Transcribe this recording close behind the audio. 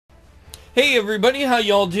Hey everybody, how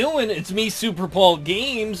y'all doing? It's me,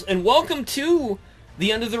 SuperPaulGames, and welcome to the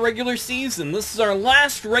end of the regular season. This is our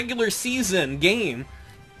last regular season game.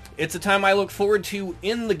 It's a time I look forward to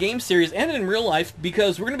in the game series and in real life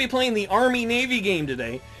because we're going to be playing the Army-Navy game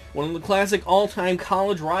today, one of the classic all-time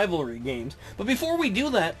college rivalry games. But before we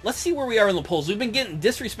do that, let's see where we are in the polls. We've been getting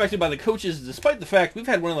disrespected by the coaches despite the fact we've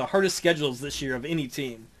had one of the hardest schedules this year of any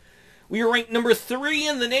team. We are ranked number 3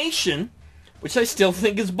 in the nation, which I still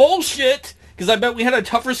think is bullshit, because I bet we had a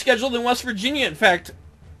tougher schedule than West Virginia. In fact,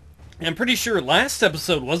 I'm pretty sure last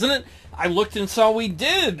episode, wasn't it? I looked and saw we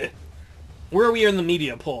did. Where are we in the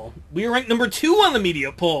media poll? We are ranked number 2 on the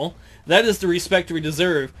media poll. That is the respect we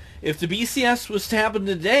deserve. If the BCS was to happen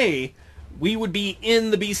today, we would be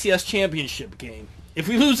in the BCS championship game. If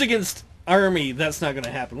we lose against Army, that's not going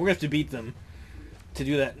to happen. We're going to have to beat them to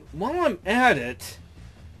do that. While I'm at it,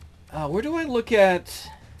 where do I look at...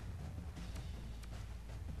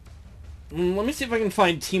 Let me see if I can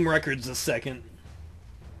find team records a second.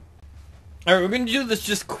 Alright, we're going to do this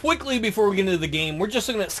just quickly before we get into the game. We're just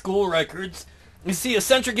looking at school records. You see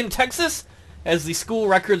Eccentric in Texas has the school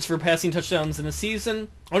records for passing touchdowns in a season.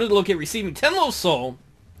 I wanted to look at receiving. Tenlo Sol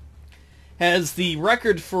has the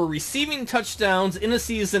record for receiving touchdowns in a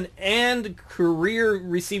season and career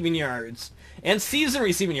receiving yards. And season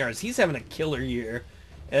receiving yards. He's having a killer year.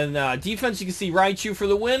 And defense, you can see Raichu for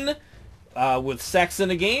the win. With sacks in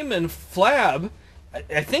a game, and Flab,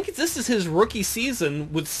 I think this is his rookie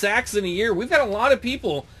season with sacks in a year. We've got a lot of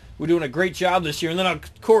people who are doing a great job this year. And then,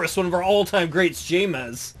 of course, one of our all-time greats,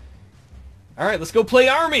 Jamez. All right, let's go play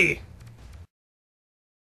Army.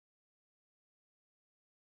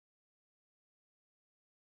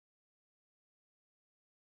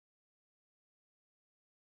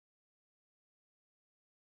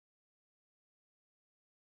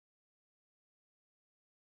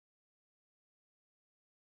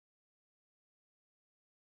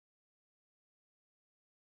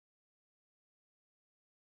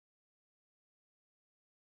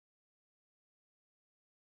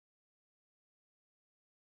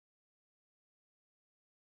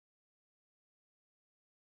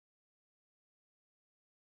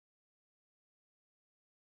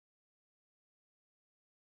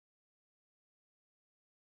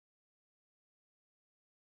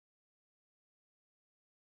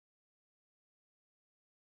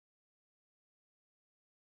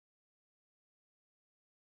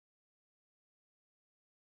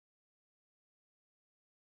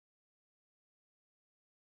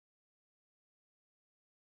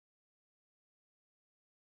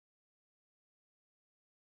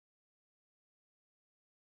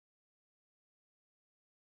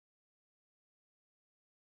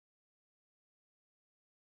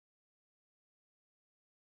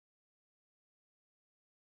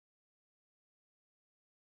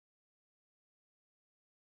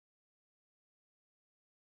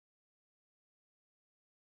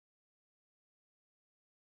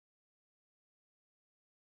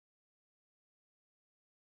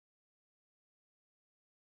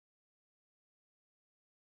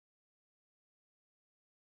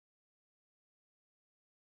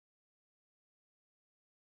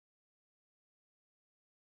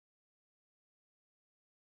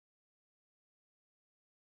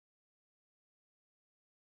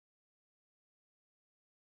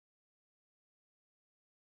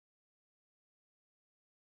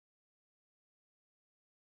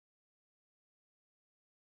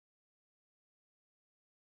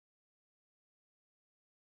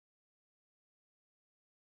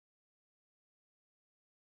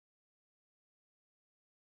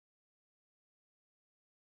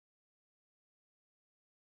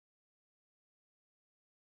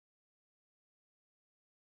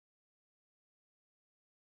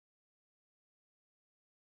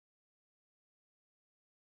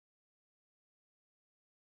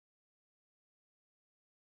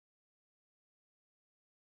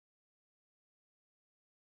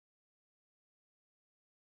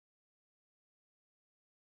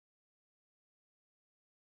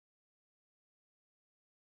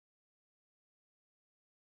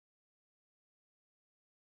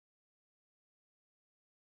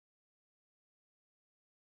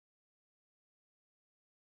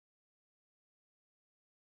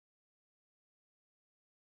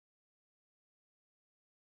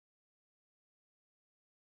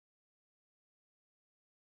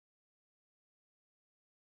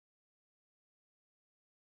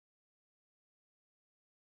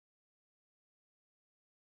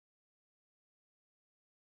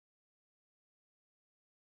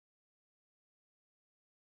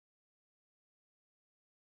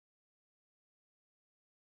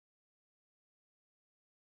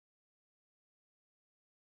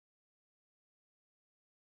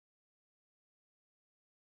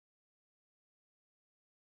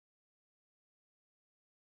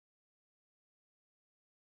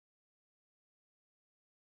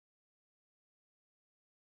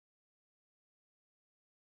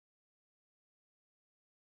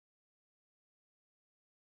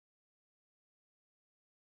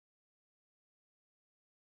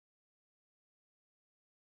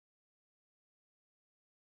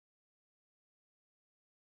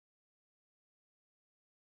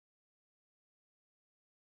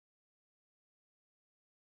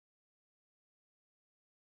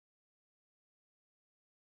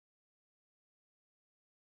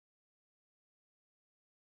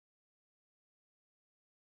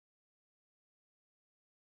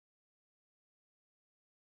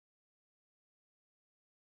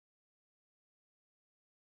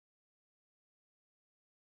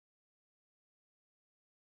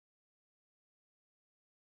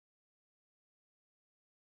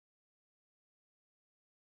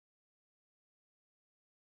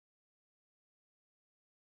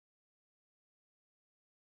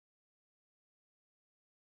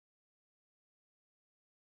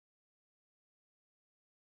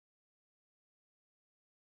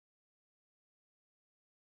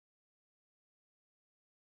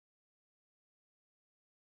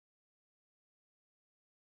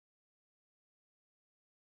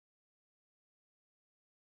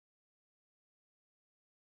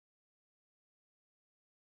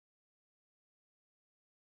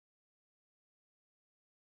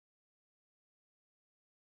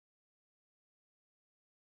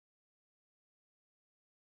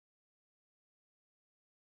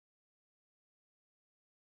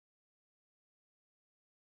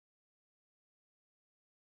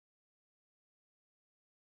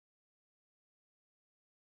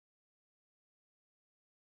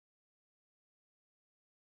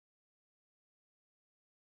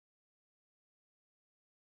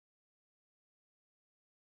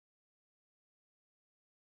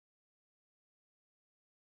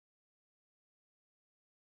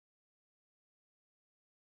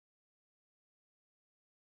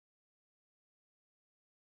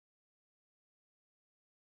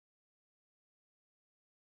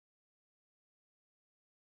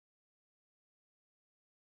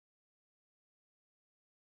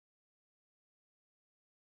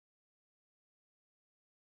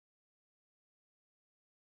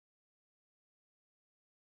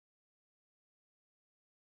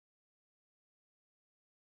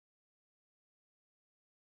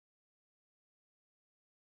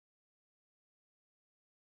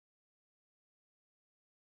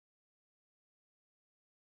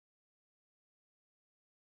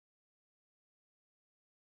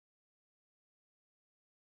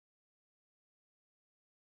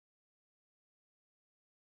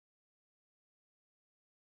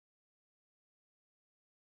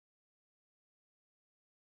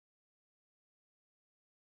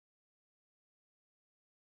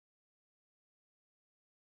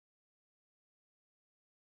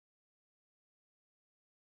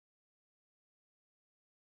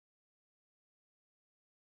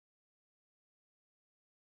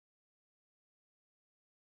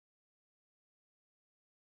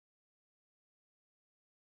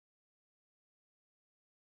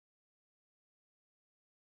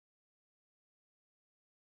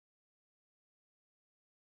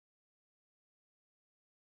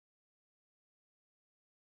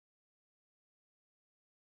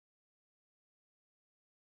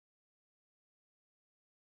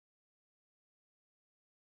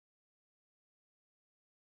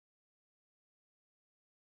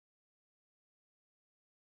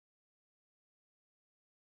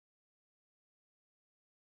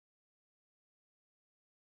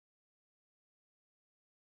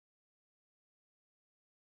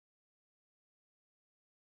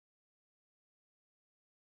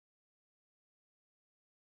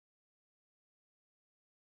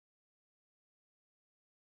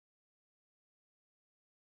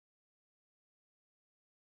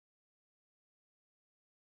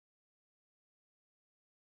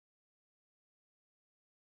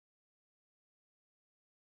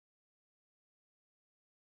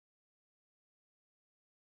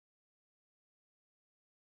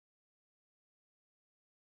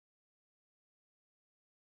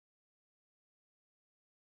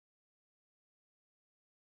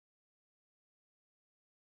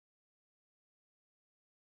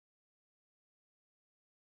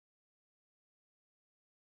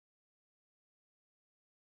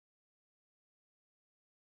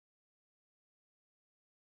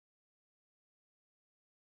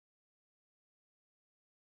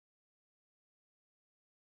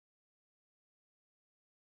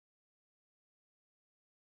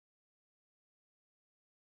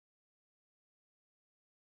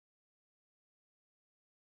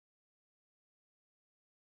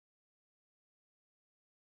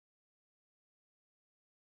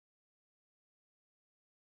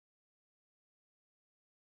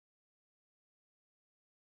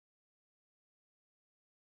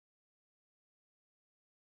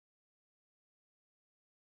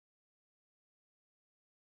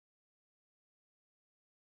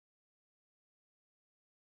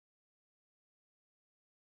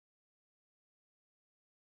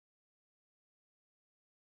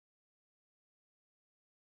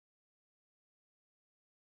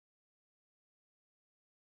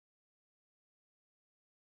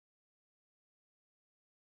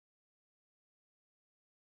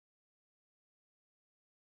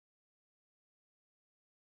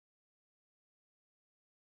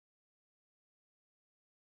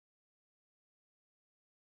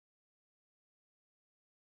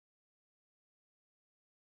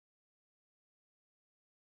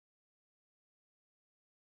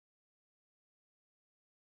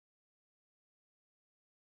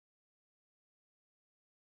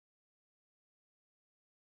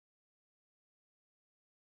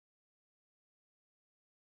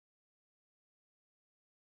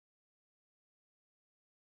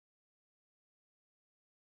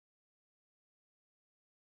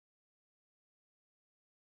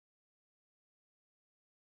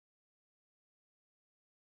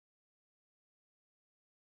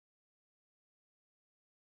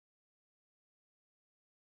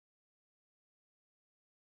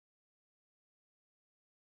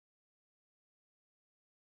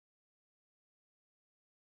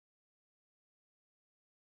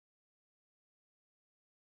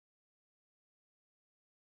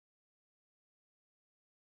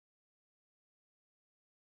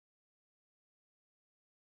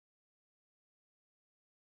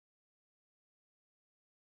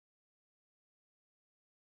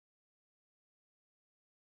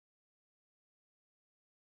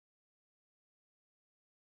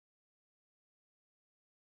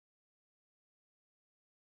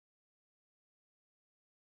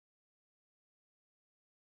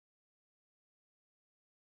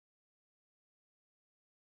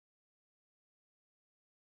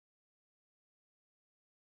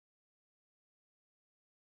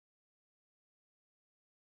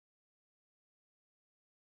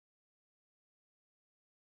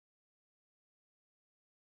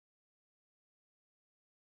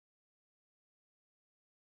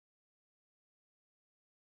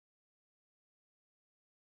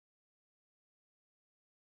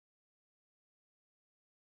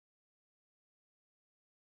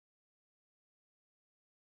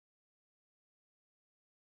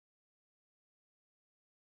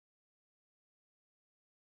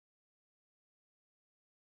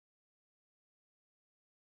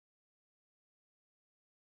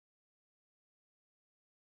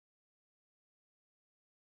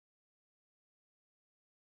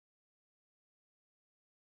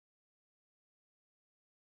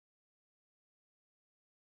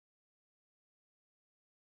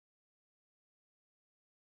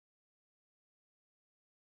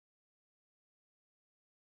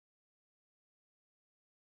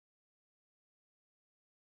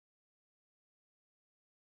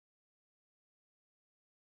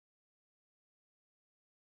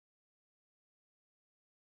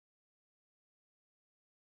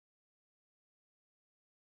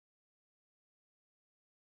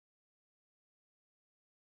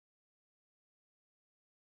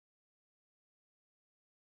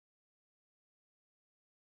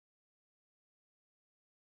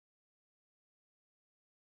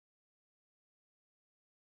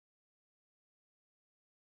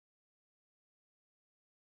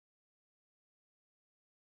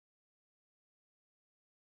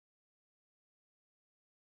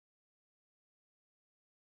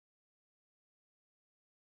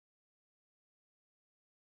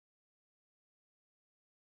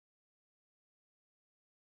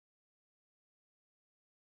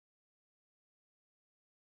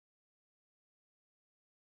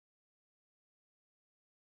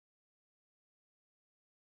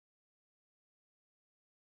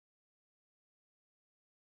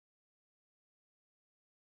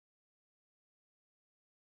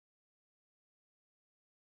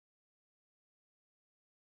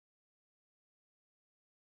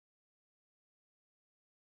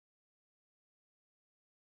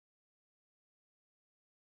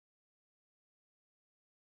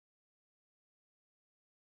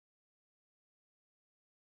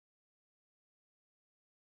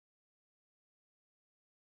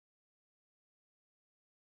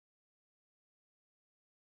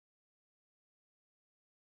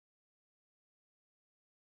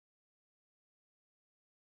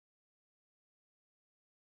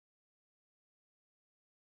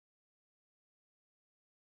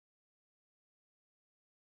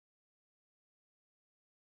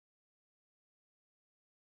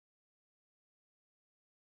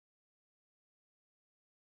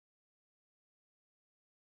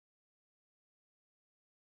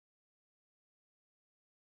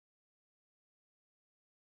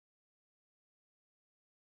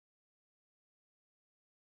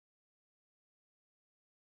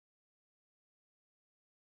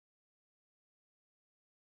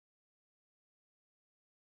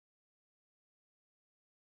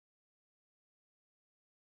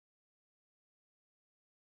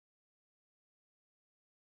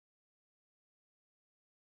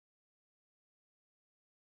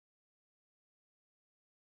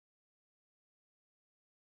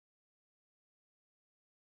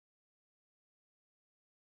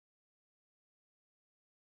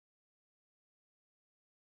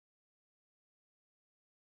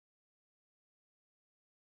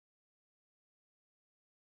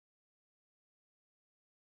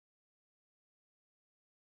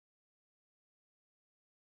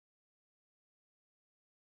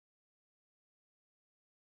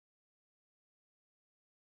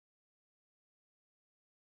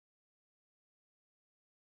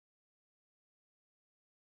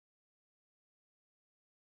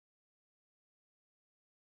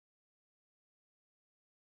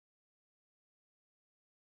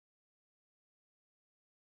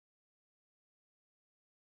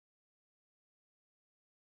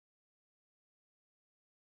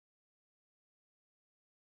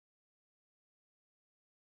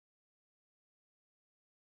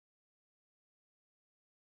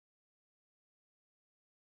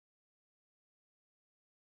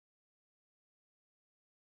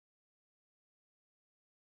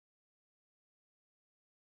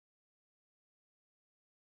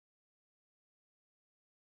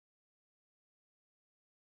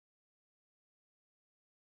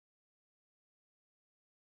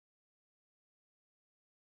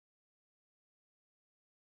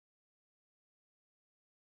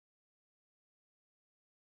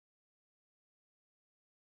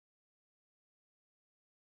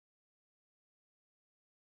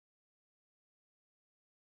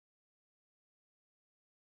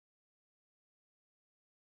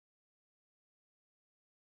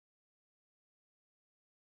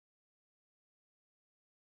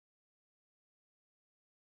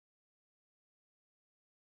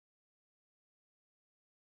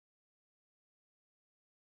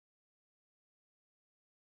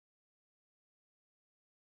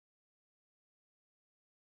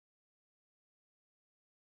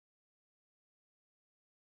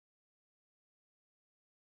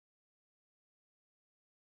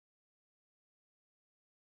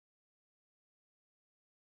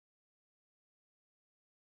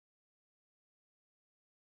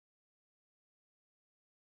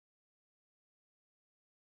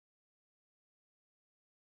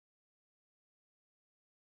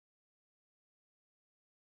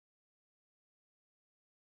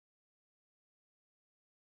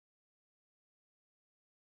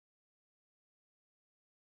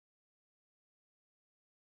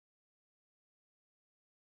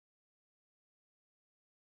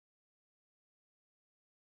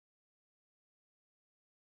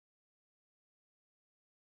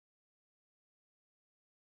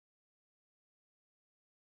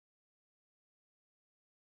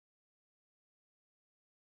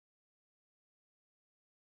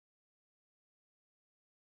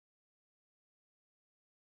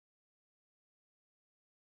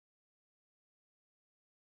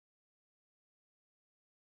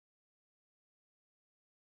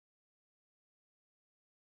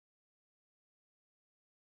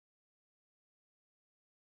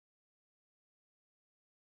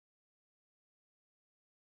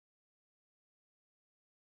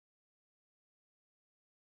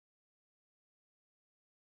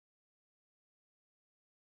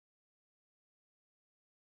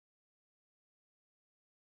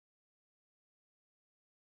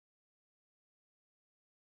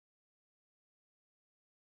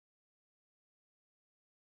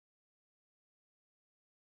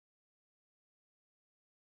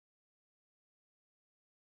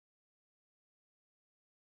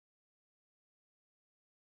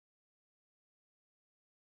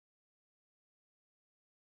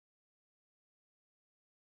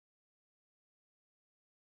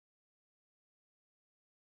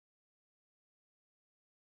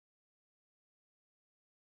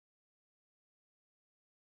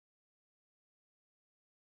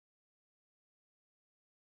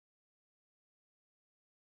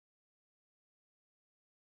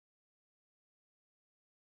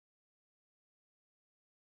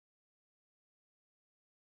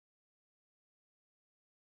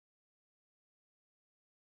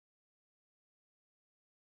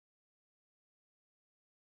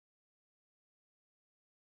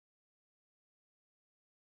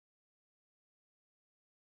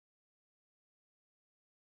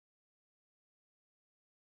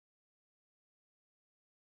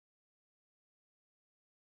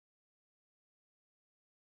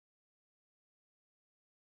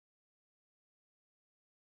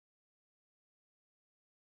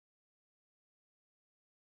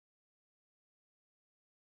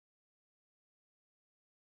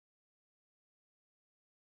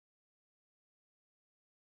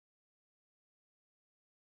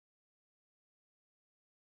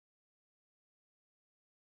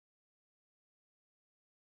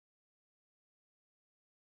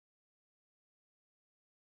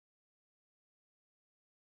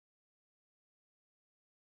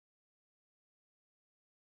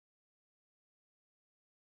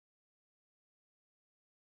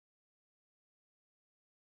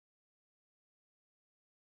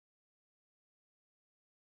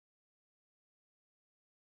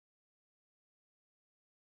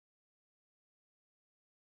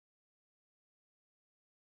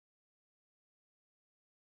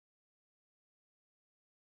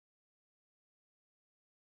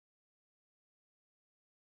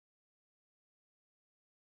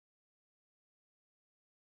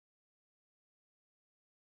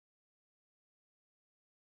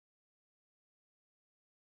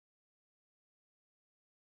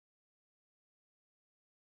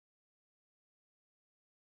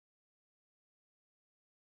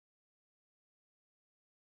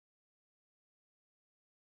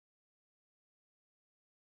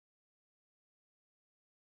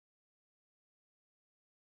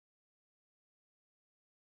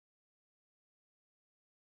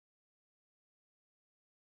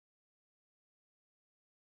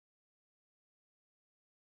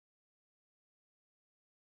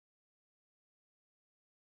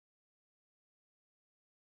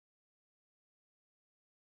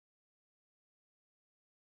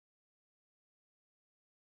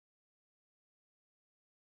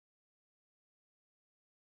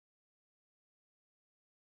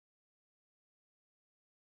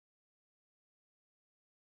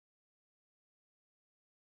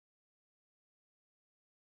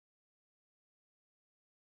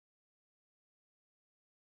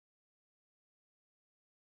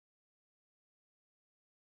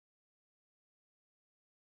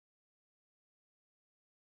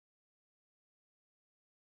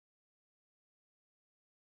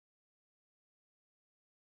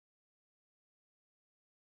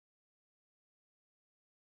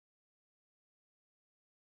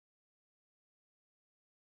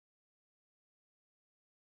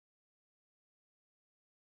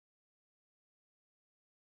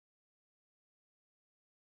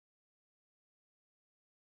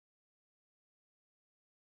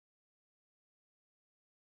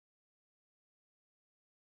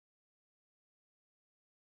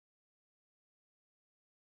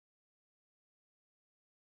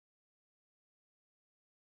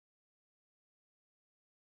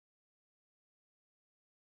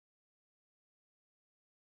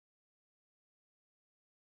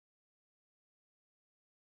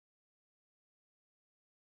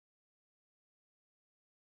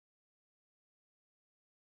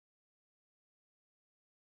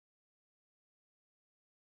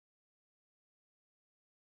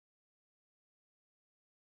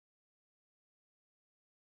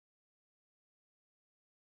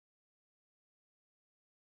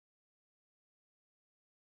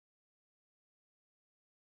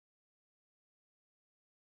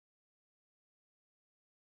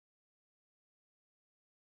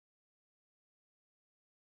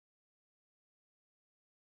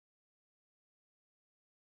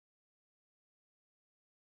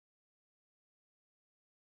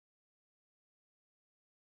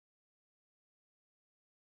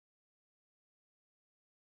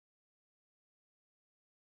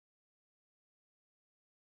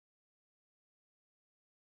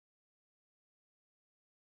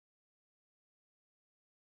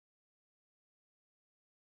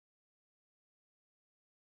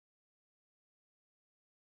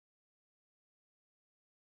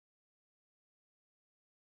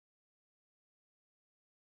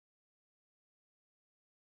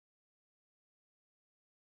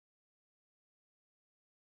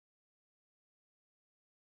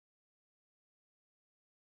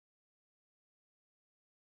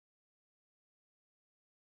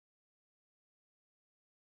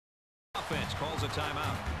 calls a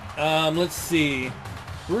timeout. Let's see.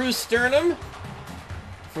 Bruce Sternum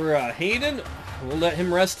for Hayden. We'll let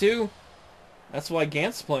him rest too. That's why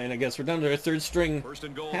Gant's playing, I guess. We're down to our third string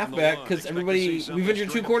halfback because everybody, we've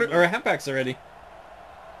injured two halfbacks already.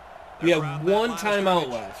 We have one timeout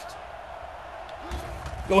left.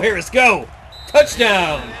 Go Harris, go!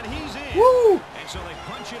 Touchdown! Woo!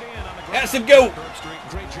 Ask him go!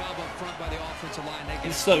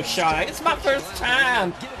 He's so shy. It's my first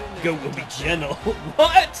time. Go will be gentle.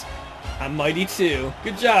 What? I'm mighty too.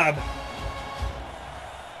 Good job.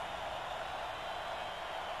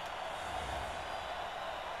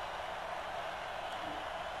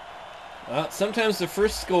 Sometimes the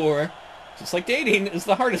first score, just like dating, is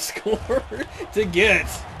the hardest score to get.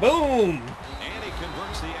 Boom!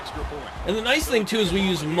 And the nice thing too is we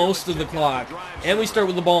use most of the clock, and we start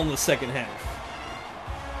with the ball in the second half.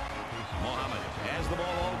 Mohammed has the ball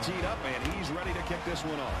all teed up, and he's ready to kick this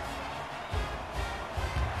one off.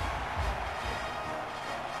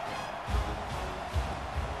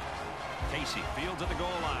 Casey fields at the goal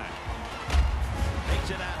line.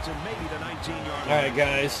 Takes it out to maybe the 19-yard line. All right,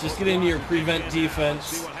 guys, just get into your prevent defense.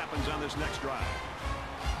 See what happens on this next drive.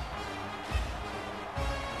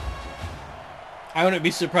 I wouldn't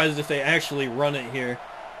be surprised if they actually run it here.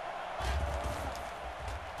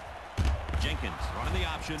 Jenkins running the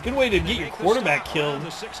option. Good way to get your quarterback killed.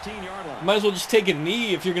 Might as well just take a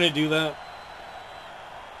knee if you're going to do that.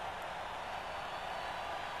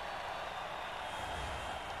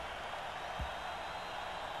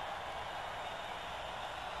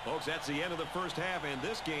 Folks, that's the end of the first half, and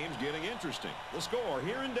this game's getting interesting. The score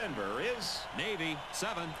here in Denver is Navy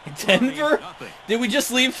 7. Denver? Nothing. Did we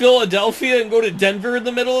just leave Philadelphia and go to Denver in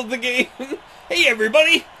the middle of the game? Hey,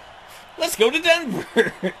 everybody! Let's go to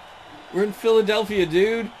Denver! We're in Philadelphia,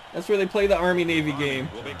 dude. That's where they play the Army-Navy game.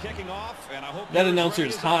 We'll be kicking off, and I hope that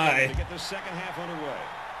announcer's high. To get the second half underway.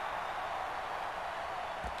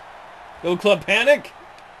 Go Club Panic!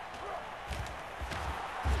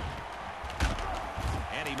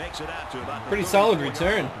 Makes it out to about pretty solid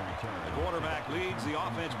return. The quarterback leads the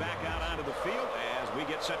offense back out onto the field as we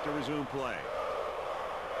get set to resume play.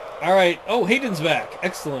 All right. Oh, Hayden's back.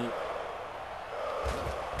 Excellent.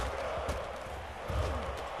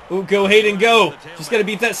 Oh, go Hayden, go. Just got to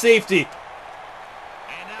beat that safety.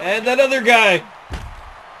 And that other guy.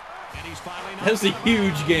 That was a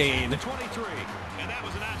huge gain. 23. And that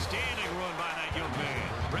was an outstanding run by that young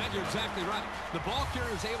man. Brad, you're exactly right. The ball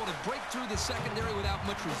carrier is able to break through the secondary without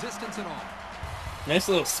much resistance at all. Nice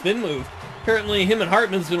little spin move. Apparently, him and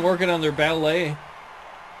Hartman's been working on their ballet.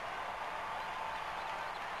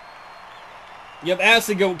 You have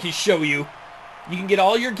acid go can show you. You can get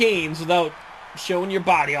all your gains without showing your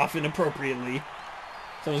body off inappropriately.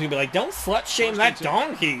 Someone's gonna be like, "Don't slut shame that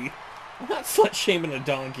donkey." I'm not slut shaming a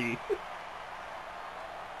donkey.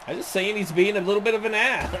 I'm just saying he's being a little bit of an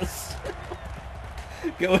ass.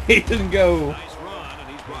 Go Hayden, go. Nice run, and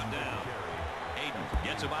he's brought down. Hayden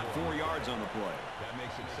gets about 4 yards on the play. That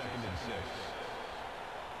makes it 2nd and 6.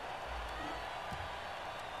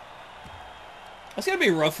 It's gonna be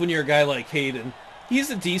rough when you're a guy like Hayden. He's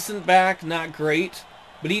a decent back, not great,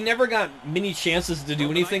 but he never got many chances to do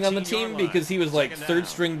anything on the team because he was like third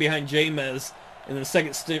string behind Jamez and then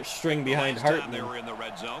second string behind Hartman. They were in the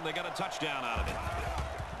red zone. They got a touchdown out of it.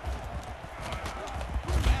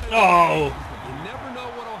 Oh! You never know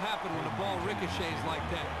what will happen when the ball ricochets like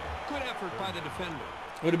that. Good effort by the defender.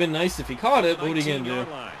 Would have been nice if he caught it, but what are you going to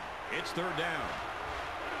do? Line. It's 3rd down.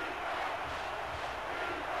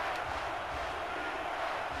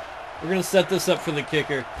 We're going to set this up for the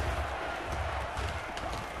kicker.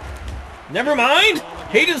 Never mind!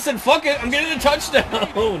 Hayden said, fuck it, I'm getting a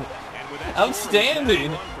touchdown!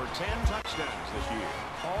 Outstanding! For 10 touchdowns this year.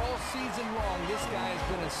 All season long, this guy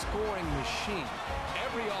has been a scoring machine.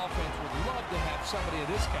 Every offense would love to have somebody of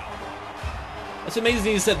this caliber. It's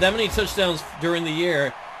amazing he's had that many touchdowns during the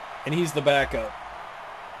year, and he's the backup.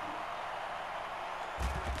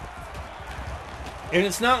 And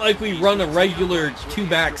it's not like we run a regular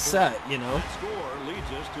two-back set, you know,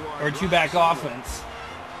 or two-back offense.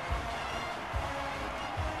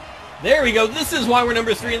 There we go. This is why we're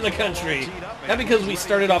number 3 in the country. Not because we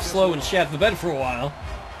started off slow and shat the bed for a while.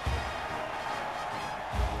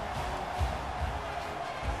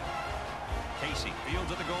 Casey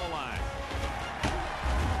fields at the goal line.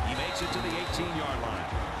 He makes it to the 18-yard line.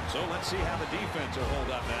 So let's see how the defense will hold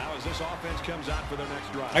up now as this offense comes out for their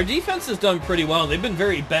next drive. Our defense has done pretty well. They've been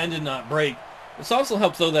very bend and not break. This also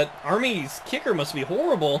helps, though, that Army's kicker must be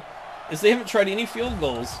horrible, as they haven't tried any field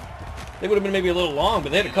goals. They would have been maybe a little long,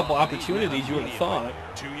 but they had a couple opportunities, you would have thought.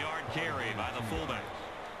 2-yard carry by the fullback.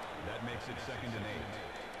 That makes it 2nd and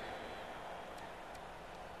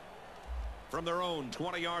From their own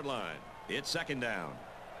 20-yard line, it's second down.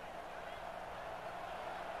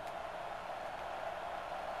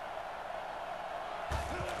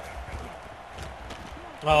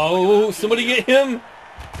 Oh, somebody get him.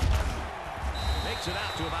 Makes it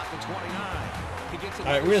out to about the 29. All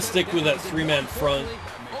right, we're going to stick with that three-man front.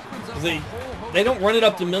 They don't run it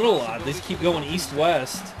up the middle a lot. They just keep going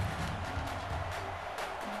east-west.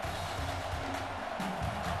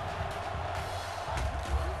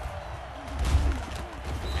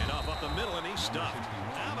 And off up the middle, and he's stuffed.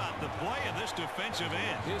 How about the play of this defensive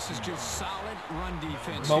end? This is just solid run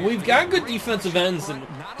defense. Well, we've got good defensive ends, and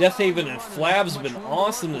Death Haven and Flab's been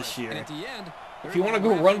awesome this year. If you want to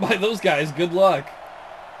go run by those guys, good luck.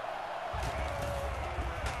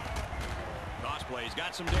 Cross play's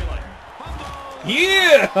got some daylight.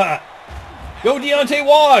 Yeah! Go Deontay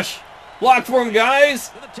Wash! Block for him, guys!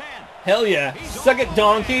 To the 10. Hell yeah. Suck it,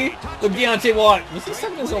 donkey. Look, Deontay Watt. Was he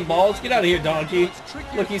sucking his own balls? Get out of here, donkey.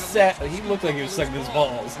 Look, he looked like he was sucking his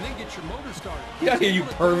balls. Get out of here, you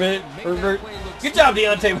pervert. Good job,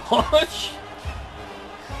 Deontay Wash.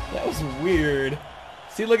 That was weird.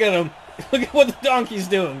 See, look at him. Look at what the donkey's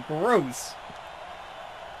doing. Gross.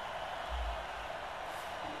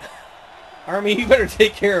 Army, you better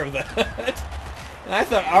take care of that. And I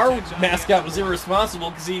thought our mascot was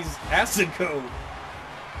irresponsible because he's acid code.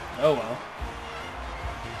 Oh well.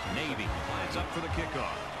 Navy lines up for the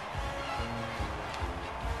kickoff.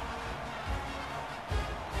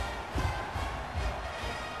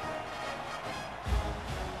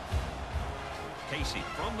 Casey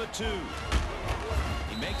from the 2.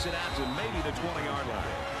 He makes it out to maybe the 20-yard line.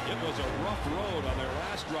 It was a rough road on their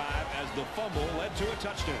last drive as the fumble led to a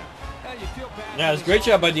touchdown. Yeah, it was a great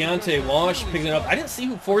job by Deontay Wash picking it up. I didn't see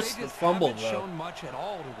who forced the fumble, though.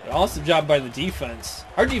 Awesome job by the defense.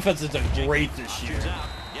 Our defense has done great this year.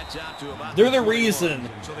 They're the reason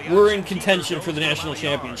we're in contention for the national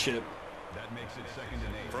championship.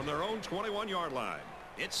 From their own 21-yard line,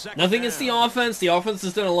 it's second Nothing against the down. offense. The offense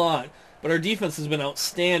has done a lot. But our defense has been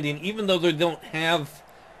outstanding. Even though they don't have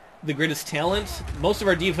the greatest talent, most of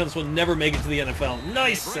our defense will never make it to the NFL.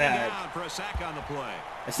 Nice sack. For a sack on the play.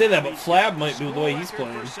 I say that, but Flab might be the way he's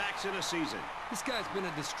playing. Sacks in a season. This guy's been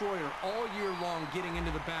a destroyer all year long getting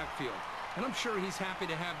into the backfield. And I'm sure he's happy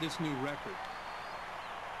to have this new record.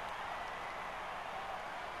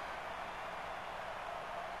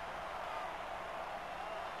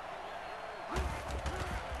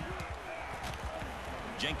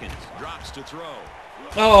 Jenkins drops to throw.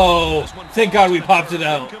 Oh, thank God we popped it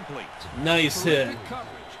out. Nice hit. Terrific coverage.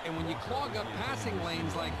 And when you clog up passing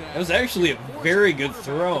lanes like that, That was actually a very good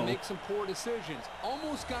throw. make some poor decisions.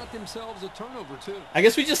 Almost got themselves a turnover too. I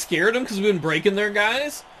guess we just scared them because we've been breaking their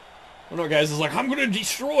guys. One of our guys is like, I'm going to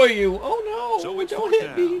destroy you. Oh, no, So it's don't fourth hit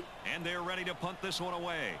down, me. and they're ready to punt this one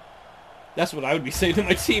away. That's what I would be saying to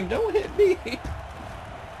my team. Don't hit me.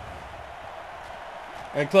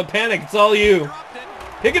 All right, Club Panic, it's all you. Dropped it.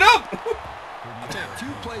 Pick it up. Few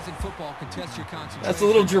plays in football can test your concentration. That's a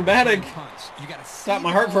little dramatic. You got to Stopped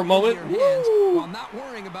my heart for a moment. Woo. while not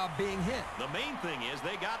worrying about being hit. The main thing is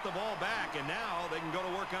they got the ball back, and now they can go to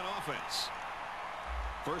work on offense.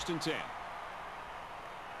 1st and 10.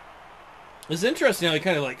 It's interesting how he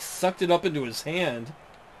kind of like sucked it up into his hand.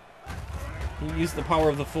 He used the power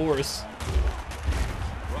of the force.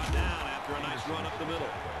 Brought down after a nice run up the middle.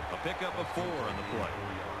 A pickup of 4 on the play.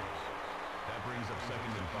 That brings up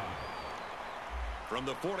 2nd and 5. From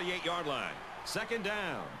the 48-yard line, 2nd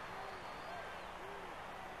down.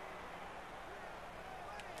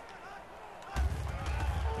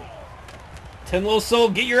 Ten Low Soul,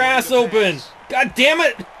 get your ass open. God damn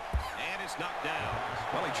it. And it's knocked down.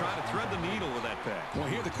 Well, he tried to thread the needle with that pass. Well,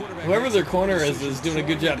 here the quarterback Whoever makes their a corner decision is doing a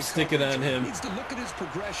good job sticking on him. Needs to look at his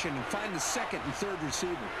progression and find the 2nd and 3rd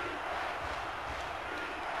receiver.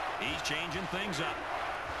 He's changing things up.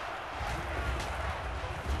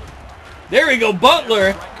 There we go,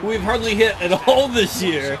 Butler, who we've hardly hit at all this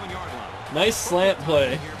year. Nice slant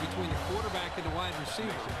play.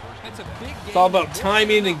 It's all about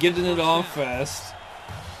timing and getting it off fast.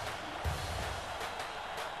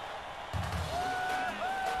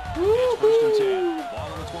 It's 1st and 10.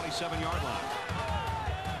 Ball on the 27-yard line.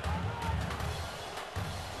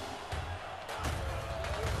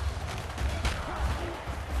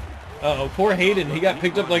 Uh-oh, poor Hayden. He got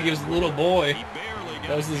picked up like he was a little boy. He barely got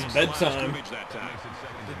That was his against the line of bedtime. scrimmage that time.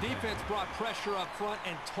 The defense brought pressure up front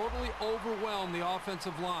and totally overwhelmed the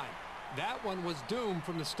offensive line. That one was doomed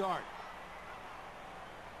from the start.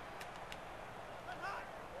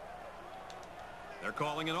 They're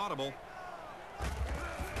calling an audible.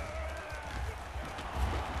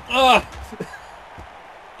 Ah!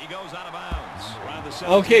 He goes out of bounds.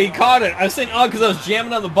 Okay, he caught it. I was saying because I was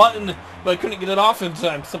jamming on the button, but I couldn't get it off in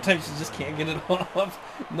time. Sometimes you just can't get it off.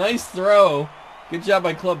 Nice throw. Good job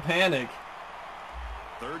by Club Panic.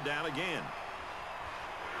 Third down again.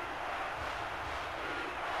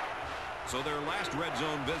 So their last red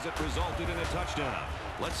zone visit resulted in a touchdown.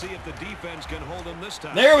 Let's see if the defense can hold them this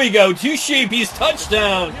time. There we go. 2 sheepies,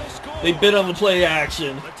 touchdown. They bit on the play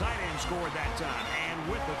action. The tight end scored that time, and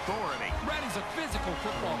with authority. Brady's a physical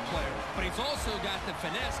football player, but he's also got the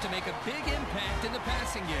finesse to make a big impact in the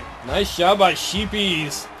passing game. Nice job by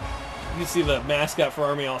sheepies. You can see the mascot for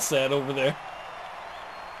Army all set over there.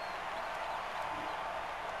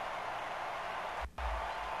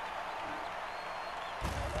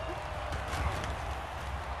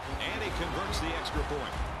 Converts the extra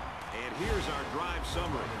point. And here's our drive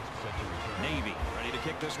summary. Navy ready to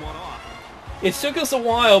kick this one off. It took us a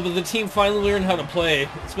while, but the team finally learned how to play.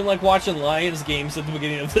 It's been like watching Lions games at the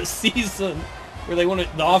beginning of the season, where the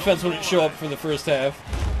offense wouldn't show up for the first half.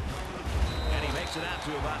 And he makes it out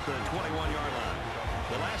to about the 21-yard line.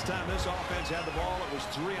 The last time this offense had the ball, it was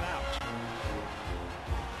 3 and out.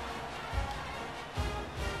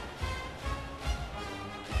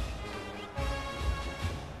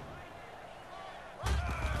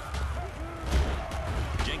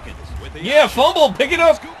 Yeah, fumble, pick it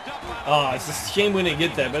up. Oh, it's a shame we didn't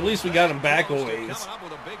get that, but at least we got him back always.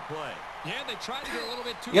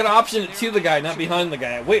 You gotta option it to the guy, not behind the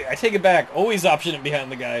guy. Wait, I take it back. Always option it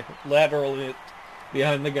behind the guy. Lateral it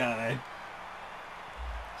behind the guy.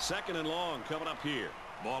 Second and long coming up here.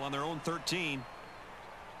 Ball on their own 13.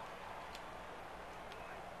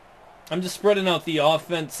 I'm just spreading out the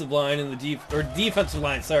offensive line and the defensive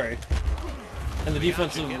line, sorry. And the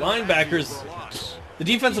defensive linebackers. The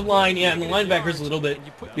defensive line, yeah, and the linebackers a little bit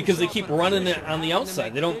because they keep running it on the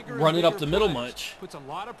outside. They don't run it up the middle much. Puts a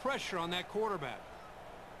lot of pressure on that quarterback.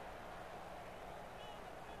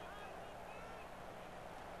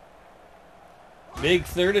 Big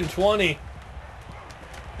 3rd and 20.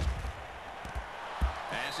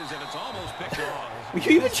 Passes and it's almost picked off. Were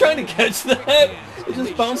you even trying to catch that? It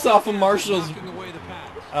just bounced off of Marshall's,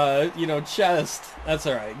 chest. That's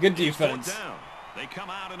all right. Good defense. They come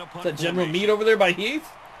out in a punt. Is that General Meat over there by Heath?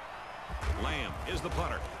 Lamb is the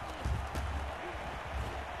punter.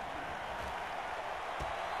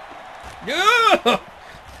 Yeah!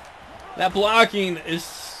 That blocking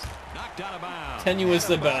is Knocked out of bounds. tenuous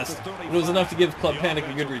at best. It was enough to give Club Panic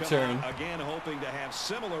a good return. Again, hoping to have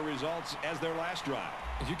similar results as their last drive.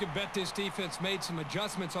 You can bet this defense made some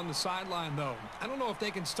adjustments on the sideline, though. I don't know if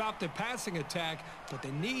they can stop the passing attack, but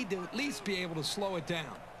they need to at least be able to slow it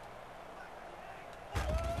down.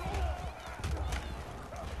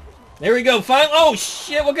 There we go. Oh,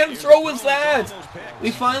 shit. What kind of throw was that? We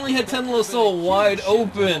finally had Ten Lasso wide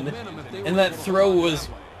open, and that throw was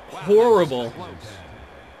horrible.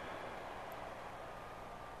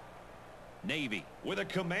 Navy with a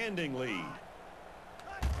commanding lead.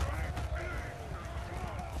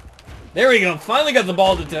 There we go. Finally got the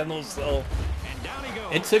ball to Ten Lasso.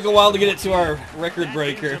 It took a while to get it to our record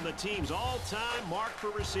breaker. The team's all-time mark for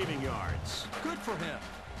receiving yards. Good for him.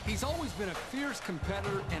 He's always been a fierce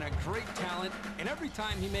competitor and a great talent, and every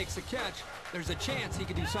time he makes a catch, there's a chance he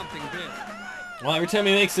could do something big. Well, every time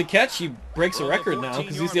he makes a catch, he breaks a record now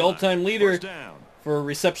because he's the all-time leader for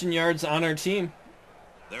reception yards on our team.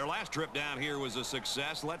 Their last trip down here was a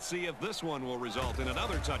success. Let's see if this one will result in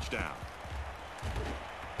another touchdown.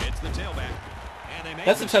 It's the tailback. And they make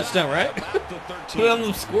That's a touchdown, right? Put it on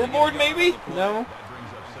the scoreboard, maybe? No.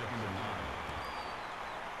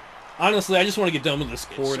 Honestly, I just want to get done with this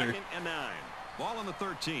quarter. It's 2nd and 9. Ball on the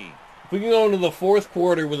 13. If we can go into the 4th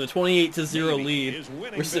quarter with a 28-0 lead,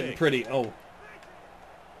 we're sitting pretty. Oh.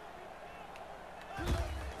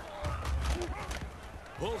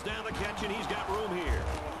 Pulls down the catch, and he's got room here.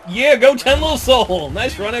 Yeah, go Ten Lasso.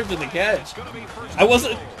 Nice run after the catch. I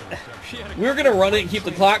wasn't... We were going to run it and keep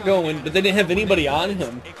the clock going, but they didn't have anybody on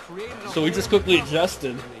him. So we just quickly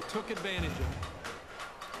adjusted. They took advantage of it.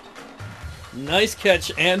 Nice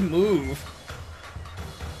catch and move.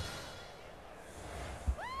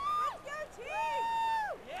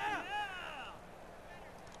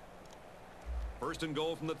 First and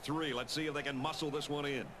goal from the 3. Let's see if they can muscle this one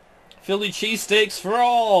in. Philly cheesesteaks for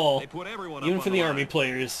all. They put everyone Even up for on the line. Army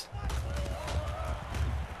players.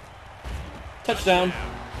 Touchdown.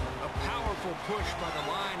 A powerful push by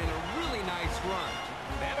the line and a really nice run.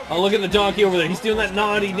 Oh, look at the donkey over there. He's doing that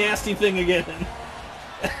naughty, nasty thing again.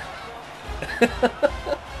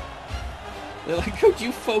 They're like, coach,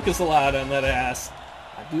 you focus a lot on that ass.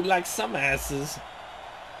 I do like some asses.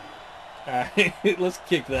 Alright, let's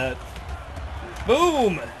kick that.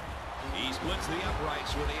 Boom! He splits the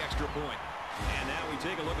uprights with the extra point. And now we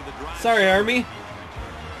take a look at the drive. Sorry, Army.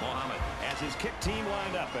 Mohammed has his kick team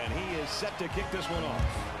lined up, and he is set to kick this one off.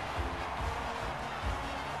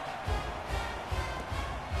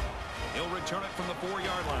 He'll return it from the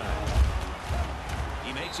 4-yard line.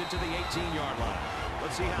 He makes it to the 18-yard line.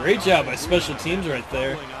 Let's see how Great job by special teams right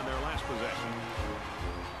there. on their last possession.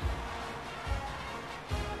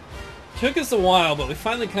 Took us a while, but we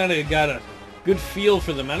finally kind of got a good feel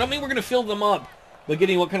for them. I don't mean we're going to fill them up, but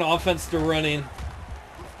getting what kind of offense they're running.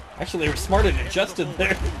 Actually, they were smart and adjusted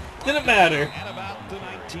there. Didn't matter. At about the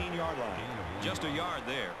 19-yard line. Just a yard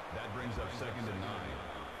there. That brings up 2nd and 9.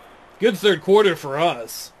 Good third quarter for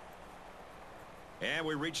us. And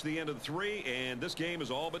we reach the end of the 3, and this game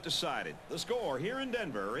is all but decided. The score here in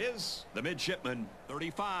Denver is the Midshipmen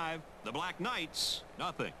 35, the Black Knights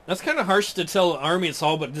nothing. That's kind of harsh to tell Army it's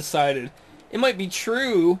all but decided. It might be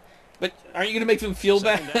true, but aren't you going to make them feel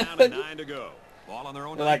bad? Second down and 9 to go. Ball on their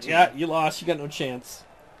own. They're like, 19. yeah, you lost. You got no chance.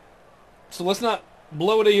 So let's not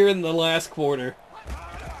blow it here in the last quarter.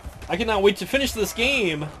 I cannot wait to finish this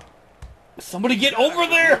game. Somebody get over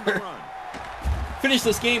there! Finish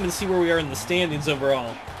this game and see where we are in the standings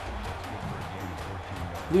overall.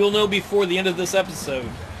 We will know before the end of this episode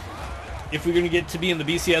if we're going to get to be in the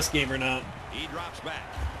BCS game or not. He drops back.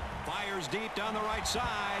 Fires deep down the right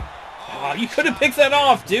side. Oh, you could have picked that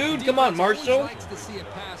off, dude. Come on, Marshall. Likes to see a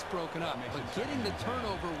pass broken up, but getting the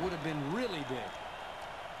turnover would have been really big.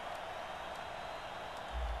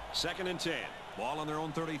 2nd and 10. Ball on their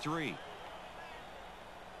own 33.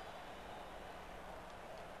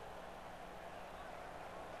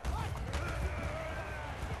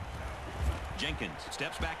 Jenkins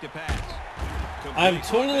steps back to pass. I'm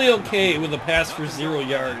totally okay with a pass for 0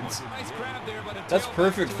 yards. Nice grab there, but a That's tailback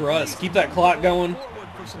perfect to for the us. lead. Keep that clock going. Forward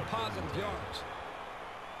for some positive yards.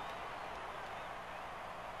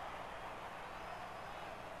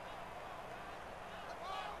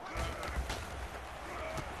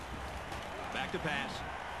 Back to pass.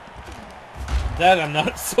 That I'm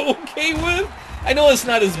not so okay with. I know it's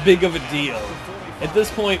not as big of a deal. At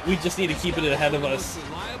this point, we just need to keep it ahead of us.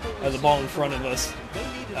 The ball in front of us.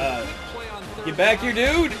 Get back here,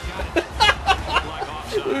 dude!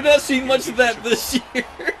 We've not seen much of that this year.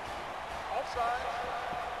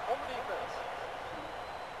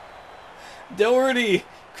 Doherty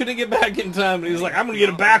couldn't get back in time, and he was like, I'm going to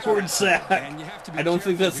get a backward sack. I don't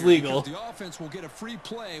think that's legal. The offense will get a free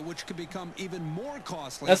play, which could become even more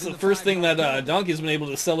costly. That's the first thing that Donkey's been able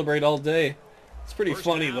to celebrate all day. It's pretty First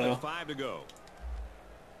funny, down and though. 5 to go.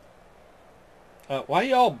 Why are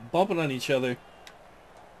y'all bumping on each other?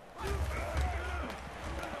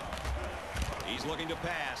 He's looking to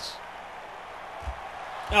pass.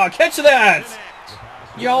 Oh, catch that!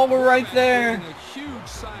 Y'all were right there. A huge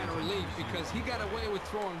sigh of relief because he got away with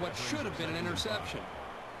throwing what should have been an interception.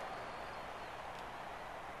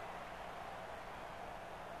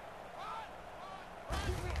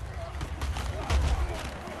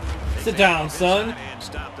 Sit down, son. And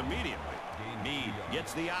stopped immediately. Meade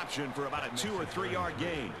gets the option for about a 2 or 3 yard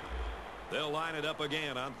gain. They'll line it up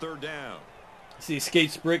again on 3rd down. See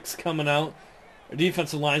Skates Bricks coming out. Our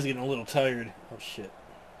defensive line's getting a little tired. Oh, shit.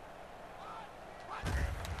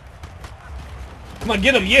 Come on,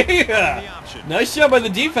 get him. Yeah! Nice job by the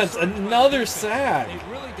defense. Another sack.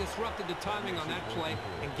 They really disrupted the timing on that play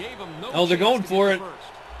and gave him no Oh, they're chance going to for get it. the first.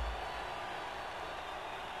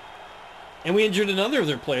 And we injured another of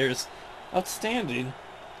their players. Outstanding.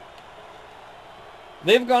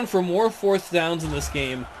 They've gone for more 4th downs in this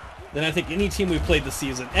game than I think any team we've played this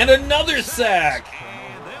season. And another sack!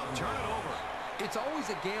 And they'll turn it over. It's always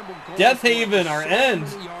a gamble going Death for it. Haven, our So end.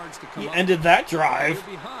 many yards to come He up. ended that You're drive.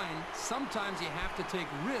 behind. Sometimes you have to take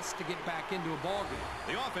risks to get back into a ball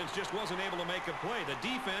game. The offense just wasn't able to make a play. The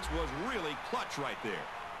defense was really clutch right there.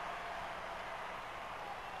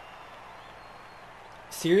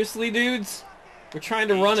 Seriously, dudes? We're trying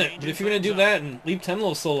to run it, but if you're going to do that and leave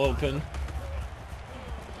Tenlo still open.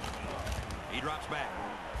 He drops back.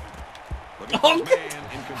 Looking for Oh, his man,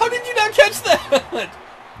 how did you not catch that?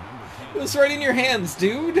 It was right in your hands,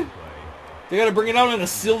 dude. They got to bring it out on a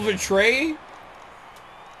silver tray?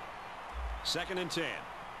 2nd and 10.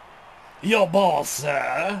 Your ball,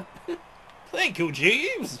 sir. Thank you,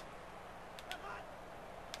 Jeeves.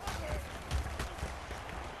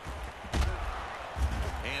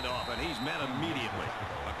 Hand off, and he's met immediately.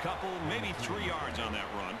 A couple, maybe 3 yards on that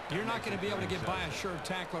run. You're not going to be able to get by a sure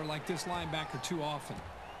tackler like this linebacker too often.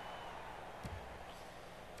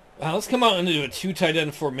 Let's come out and do a 2 tight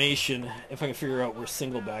end formation if I can figure out where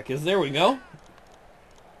single back is. There we go.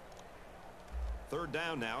 3rd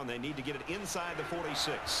down now, and they need to get it inside the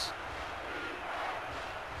 46.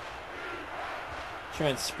 Try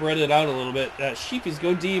and spread it out a little bit. Sheepies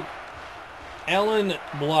go deep. Allen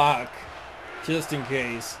block, just in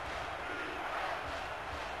case.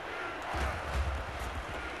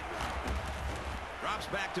 Drops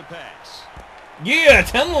back to pass. Yeah,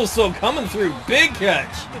 Tenloso coming through. Big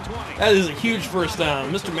catch. That is a huge first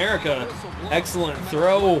down. Mr. America, excellent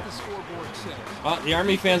throw. The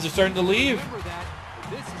Army fans are starting to leave.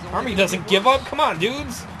 Army doesn't give up. Come on,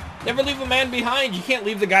 dudes. Never leave a man behind. You can't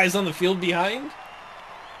leave the guys on the field behind.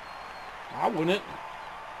 I wouldn't.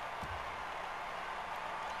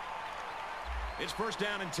 It's first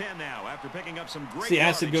down and 10 now after picking up some great. See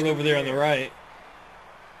Acid going over there on the right.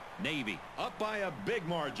 Navy up by a big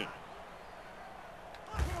margin.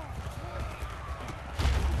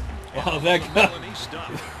 Wow, that guy.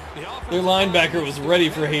 Their linebacker was ready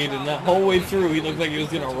for Hayden. That whole way through, he looked like he was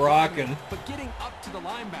going to rock him. But getting up to the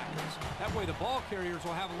linebackers. That way the ball carriers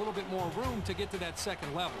will have a little bit more room to get to that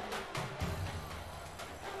second level.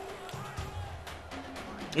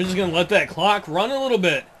 We're just going to let that clock run a little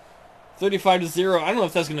bit. 35-0. I don't know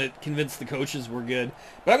if that's going to convince the coaches we're good.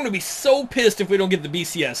 But I'm going to be so pissed if we don't get the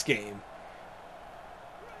BCS game.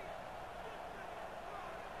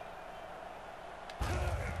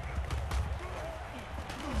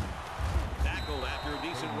 Tackled after a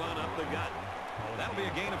decent run up the gut. That'll be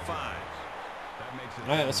a gain of 5.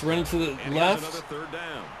 All right, let's run it to the And left. here's another third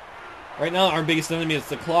down. Right now, our biggest enemy is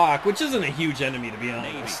the clock, which isn't a huge enemy, to be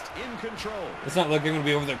honest. Navy in control. It's not like they're going to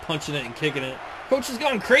be over there punching it and kicking it. Coach has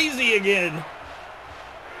gone crazy again.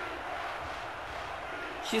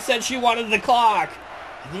 She said she wanted the clock.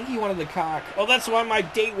 I think he wanted the cock. Oh, that's why my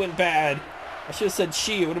date went bad. I should have said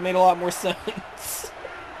she. It would have made a lot more sense.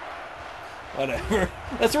 Whatever.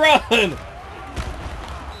 Let's run. They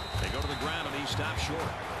go to the ground and he stops short.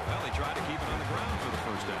 Well, they tried to keep it on the ground for the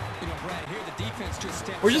first down. You know, Brad, here the defense just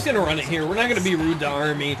steps. We're just going to run it here. We're not going to be rude to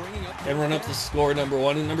Army and run up the score, number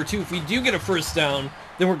one. And number two, if we do get a first down,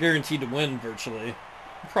 then we're guaranteed to win virtually.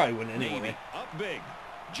 We'll probably win anyway. Navy up big.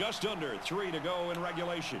 Just under 3 to go in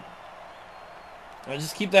regulation.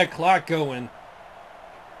 Just keep that clock going.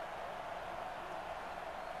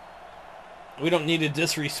 We don't need to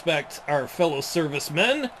disrespect our fellow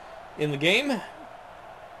servicemen in the game.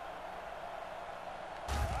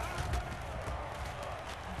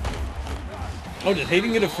 Oh, did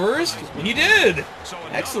Hayden get a first? He did! So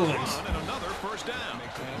Excellent. And another first down.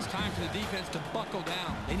 It's time for the defense to buckle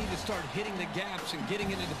down. They need to start hitting the gaps and getting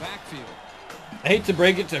into the backfield. I hate to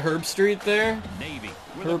break it to Herb Street there. Navy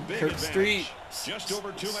with Herb a big Herb advantage. Street. Just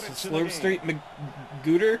over 2 minutes in the Slurp game. Street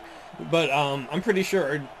McGooter. But I'm pretty sure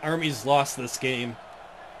our Army's lost this game.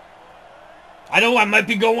 I know I might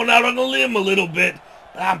be going out on a limb a little bit,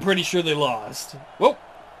 but I'm pretty sure they lost. Whoa!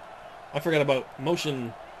 I forgot about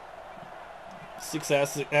motion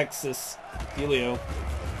 6-axis Helio.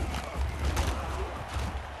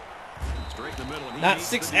 Straight in the middle. And he Not meets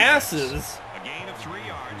 6 the defense. asses. A gain of 3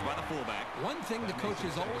 yards by the fullback. One thing the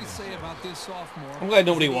coaches always say about this sophomore. I'm glad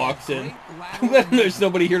nobody walks in. I'm glad there's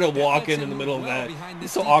nobody here to walk in the middle of that.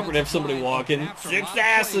 It's so awkward to have somebody walk in. 6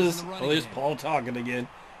 asses! Oh, there's Paul talking again.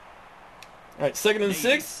 Alright, 2nd and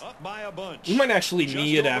 6. Up by a bunch. We might actually Just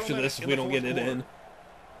knee it over a after minute this if in we the don't get fourth it quarter. in.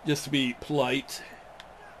 Just to be polite.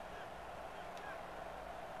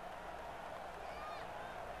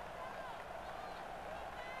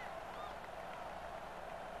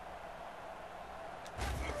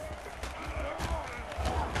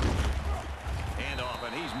 Hand off,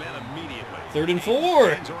 and he's met immediately. 3rd and 4.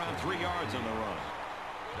 Gains around 3 yards on the run.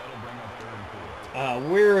 That'll bring up 3rd and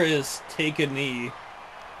 4. Where is take a knee?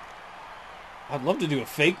 I'd love to do a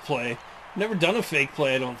fake play. Never done a fake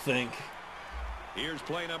play, I don't think. Here's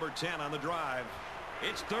play number 10 on the drive.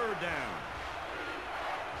 It's 3rd down.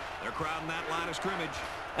 They're crowding that line of scrimmage.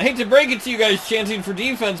 I hate to break it to you guys chanting for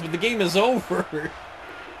defense, but the game is over.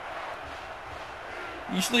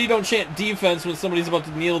 Usually you don't chant defense when somebody's about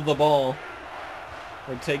to kneel the ball.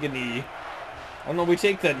 Or take a knee. I don't know if we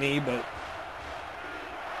take that knee, but...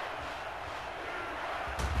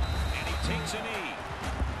 And he takes a knee.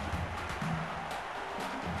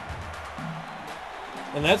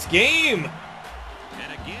 And that's game!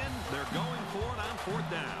 And again, they're going for it on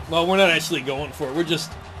 4th down. Well, we're not actually going for it. We're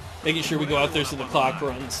just making sure we go out there so the clock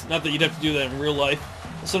runs. Not that you'd have to do that in real life.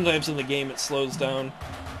 Sometimes in the game it slows down.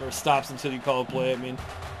 Or stops until you call a play, I mean.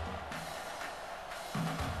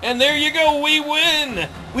 And there you go, we win!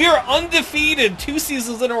 We are undefeated 2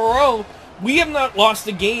 seasons in a row. We have not lost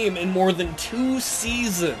a game in more than 2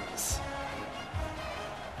 seasons.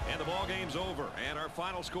 And the ball game's over. And our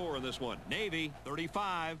final score in this one. Navy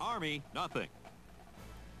 35, Army nothing.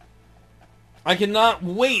 I cannot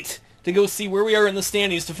wait to go see where we are in the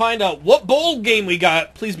standings to find out what bowl game we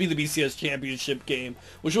got. Please be the BCS Championship game,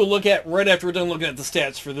 which we'll look at right after we're done looking at the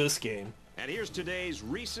stats for this game. And here's today's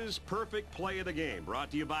Reese's Perfect Play of the Game, brought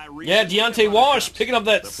to you by Reese's. Yeah, Deontay Wash picking up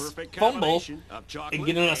that fumble and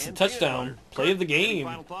getting us a touchdown. Play of the game.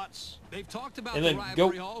 They've talked about and then the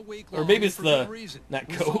goat, all week or maybe it's the, not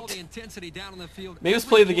goat. Maybe it's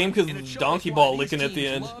play of the game because of the donkey ball licking at the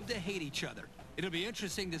end. Love to hate each other. It'll be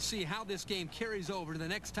interesting to see how this game carries over to the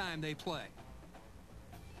next time they play.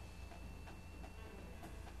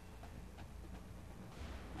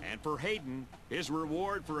 And for Hayden, his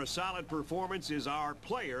reward for a solid performance is our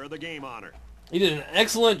Player of the Game honor. He did an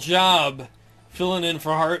excellent job filling in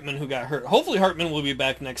for Hartman, who got hurt. Hopefully Hartman will be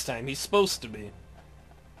back next time. He's supposed to be.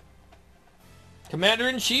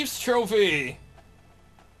 Commander-in-Chief's trophy.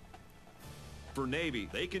 For Navy,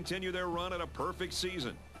 they continue their run at a perfect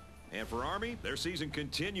season. And for Army, their season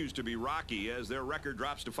continues to be rocky as their record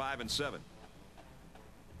drops to 5-7.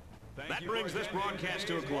 That brings this broadcast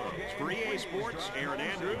to a close. For EA Sports, Aaron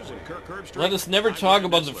Andrews and Kirk Herbstreit. Let us never talk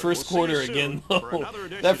about the first quarter again, though.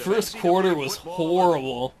 That first quarter was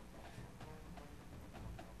horrible.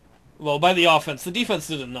 Well, by the offense. The defense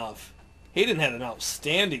did enough. Hayden had an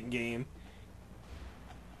outstanding game.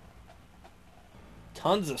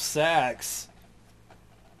 Tons of sacks.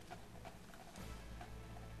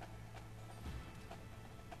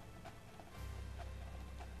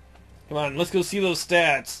 Come on, let's go see those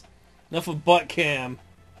stats. Enough of butt cam.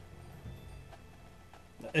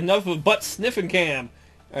 Enough of butt sniffing cam.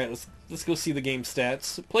 All right, let's go see the game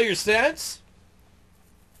stats. Player stats.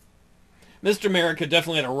 Mr. America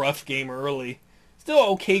definitely had a rough game early. Still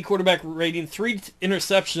okay quarterback rating. 3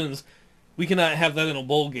 interceptions. We cannot have that in a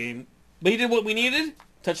bowl game. But he did what we needed.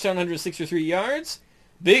 Touchdown, 163 yards.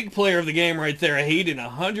 Big player of the game right there. Hayden,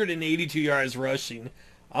 182 yards rushing.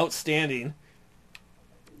 Outstanding.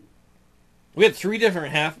 We had 3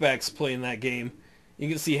 different halfbacks playing that game. You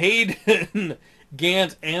can see Hayden,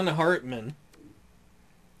 Gant, and Hartman.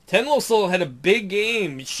 Tenlosol had a big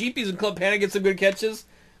game. Sheepies and Club Panic get some good catches.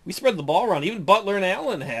 We spread the ball around. Even Butler and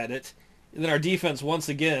Allen had it. And then our defense, once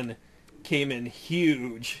again, came in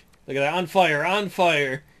huge. Look at that. On fire, on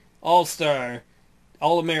fire. All-star,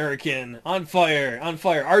 All-American, on fire, on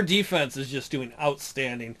fire. Our defense is just doing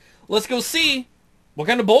outstanding. Let's go see what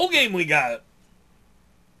kind of bowl game we got.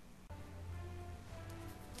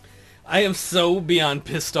 I am so beyond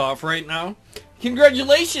pissed off right now.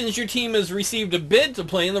 Congratulations, your team has received a bid to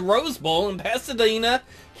play in the Rose Bowl in Pasadena,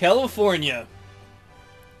 California.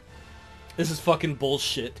 This is fucking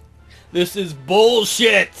bullshit. This is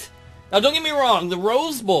bullshit. Now, don't get me wrong. The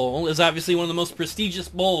Rose Bowl is obviously one of the most prestigious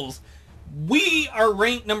bowls. We are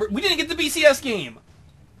ranked number... We didn't get the BCS game.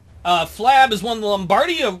 Flab has won the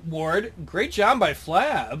Lombardi Award. Great job by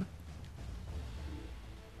Flab.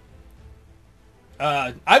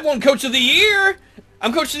 I've won Coach of the Year.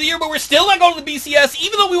 I'm Coach of the Year, but we're still not going to the BCS,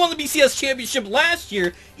 even though we won the BCS championship last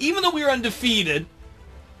year, even though we were undefeated.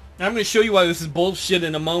 And I'm going to show you why this is bullshit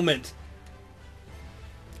in a moment.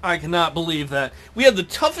 I cannot believe that. We had the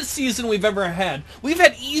toughest season we've ever had. We've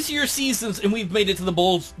had easier seasons, and we've made it to the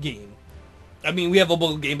bowl game. I mean, we have a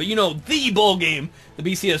bowl game, but you know, the bowl game, the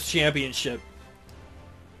BCS championship.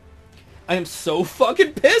 I am so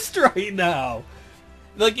fucking pissed right now.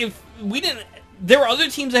 Like, if we didn't... There were other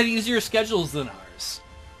teams that had easier schedules than ours.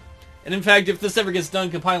 And in fact, if this ever gets done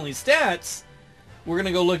compiling stats, we're going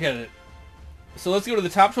to go look at it. So let's go to the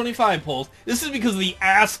top 25 polls. This is because of the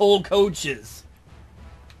asshole coaches.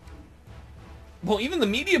 Well, even the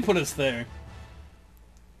media put us there.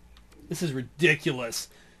 This is ridiculous.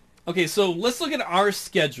 Okay, so let's look at our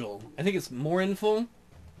schedule. I think it's more info.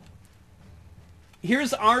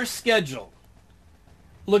 Here's our schedule.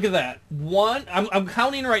 Look at that. I'm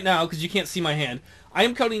counting right now because you can't see my hand. I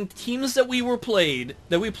am counting teams that we played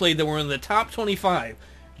that were in the top 25.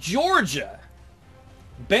 Georgia,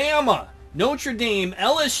 Bama, Notre Dame,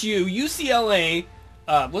 LSU, UCLA,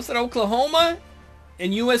 what's that, Oklahoma,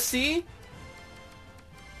 and USC?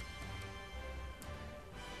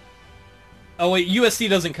 Oh wait, USC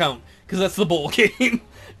doesn't count because that's the bowl game.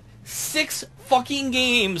 6 fucking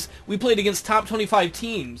games we played against top 25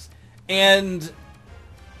 teams. And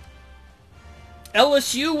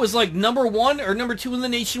LSU was like number 1 or number 2 in the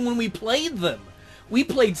nation when we played them. We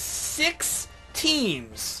played 6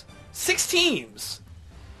 teams. 6 teams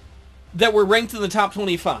that were ranked in the top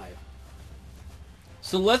 25.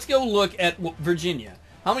 So let's go look at Virginia.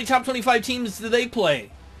 How many top 25 teams did they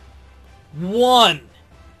play? 1.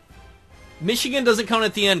 Michigan doesn't count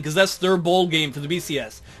at the end because that's their bowl game for the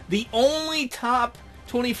BCS. The only top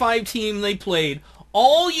 25 team they played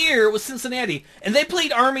all year was Cincinnati. And they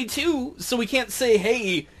played Army too, so we can't say,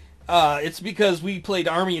 hey, it's because we played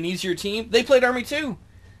Army, an easier team. They played Army too.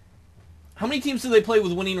 How many teams did they play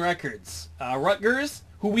with winning records? Rutgers,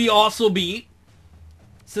 who we also beat.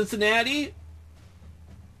 Cincinnati.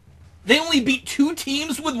 They only beat 2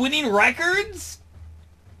 teams with winning records?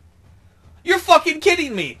 You're fucking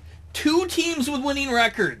kidding me. 2 teams with winning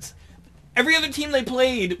records. Every other team they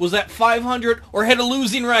played was at 500 or had a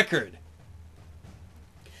losing record.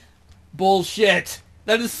 Bullshit.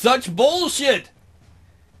 That is such bullshit.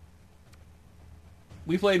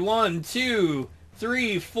 We played 1, 2,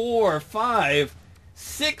 3, 4, 5,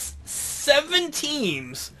 6, 7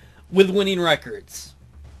 teams with winning records.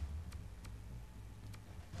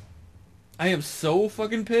 I am so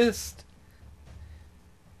fucking pissed.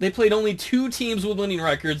 They played only 2 teams with winning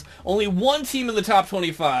records. Only 1 team in the top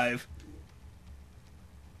 25.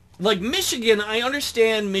 Like Michigan, I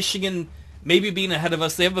understand Michigan maybe being ahead of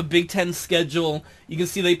us. They have a Big Ten schedule. You can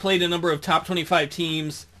see they played a number of top 25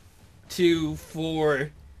 teams. 2,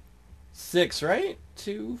 4, 6, right?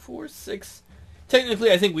 2, 4, 6.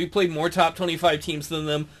 Technically, I think we played more top 25 teams than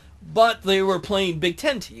them, but they were playing Big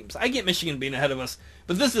Ten teams. I get Michigan being ahead of us,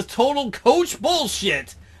 but this is total coach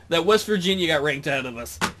bullshit that West Virginia got ranked ahead of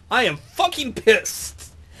us. I am fucking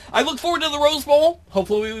pissed. I look forward to the Rose Bowl.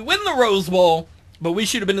 Hopefully we win the Rose Bowl, but we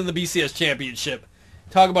should have been in the BCS Championship.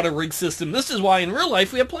 Talk about a rigged system. This is why in real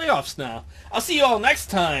life we have playoffs now. I'll see you all next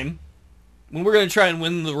time when we're going to try and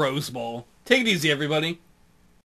win the Rose Bowl. Take it easy, everybody.